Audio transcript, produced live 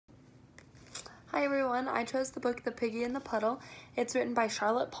Hi everyone, I chose the book The Piggie and the Puddle. It's written by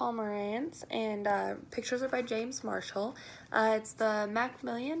Charlotte Pomerantz and pictures are by James Marshall. It's the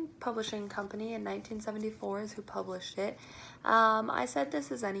Macmillan Publishing Company in 1974 is who published it. I said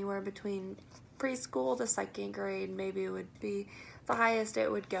this is anywhere between preschool to second grade, maybe it would be the highest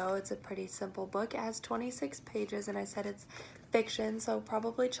it would go. It's a pretty simple book. It has 26 pages and I said it's fiction, so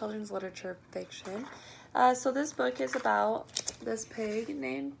probably children's literature fiction. So this book is about this pig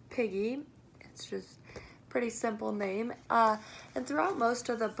named Piggie. It's just a pretty simple name. And throughout most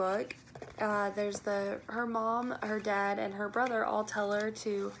of the book, there's her mom, her dad, and her brother all tell her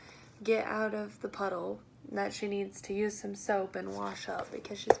to get out of the puddle, that she needs to use some soap and wash up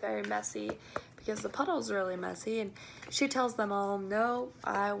because she's very messy, because the puddle's really messy. And she tells them all, no,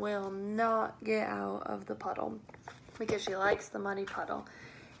 I will not get out of the puddle, because she likes the muddy puddle.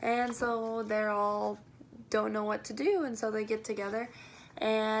 And so they're all don't know what to do, and so they get together.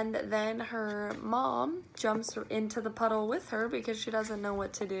 And then her mom jumps into the puddle with her because she doesn't know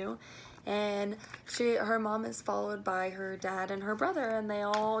what to do. And her mom is followed by her dad and her brother, and they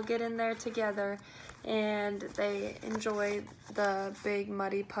all get in there together and they enjoy the big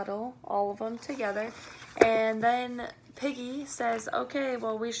muddy puddle, all of them together. And then Piggie says, okay,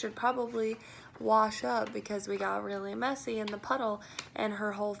 well, we should probably wash up because we got really messy in the puddle. And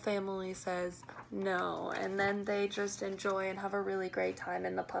her whole family says no, and then they just enjoy and have a really great time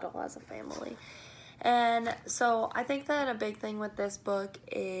in the puddle as a family. And so I think that a big thing with this book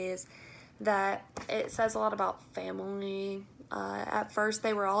is that it says a lot about family. At first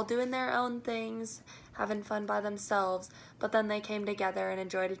they were all doing their own things, having fun by themselves, but then they came together and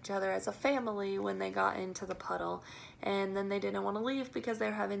enjoyed each other as a family when they got into the puddle. And then they didn't want to leave because they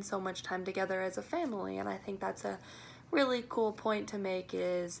were having so much time together as a family. And I think that's a really cool point to make,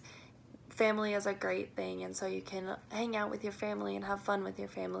 is family is a great thing, and so you can hang out with your family and have fun with your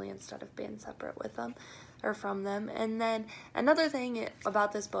family instead of being separate with them or from them. And then another thing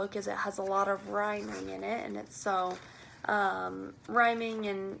about this book is it has a lot of rhyming in it, and it's so rhyming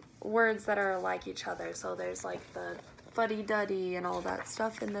in words that are like each other. So there's like the fuddy-duddy and all that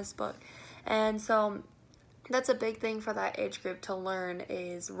stuff in this book. And so that's a big thing for that age group to learn,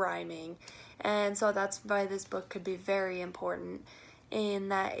 is rhyming. And so that's why this book could be very important in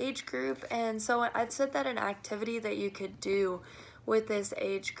that age group. And so I'd said that an activity that you could do with this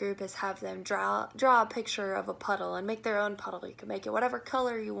age group is have them draw a picture of a puddle and make their own puddle. You can make it whatever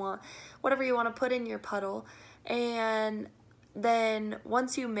color you want, whatever you want to put in your puddle. And then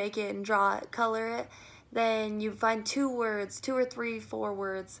once you make it and draw it, color it, then you find 2 words, 2 or 3, 4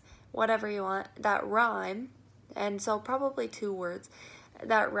 words, whatever you want, that rhyme. And so probably 2 words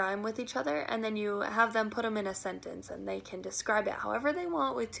that rhyme with each other, and then you have them put them in a sentence, and they can describe it however they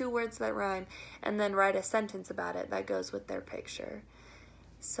want with 2 words that rhyme, and then write a sentence about it that goes with their picture.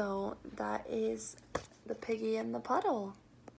 So that is The Piggie and the Puddle.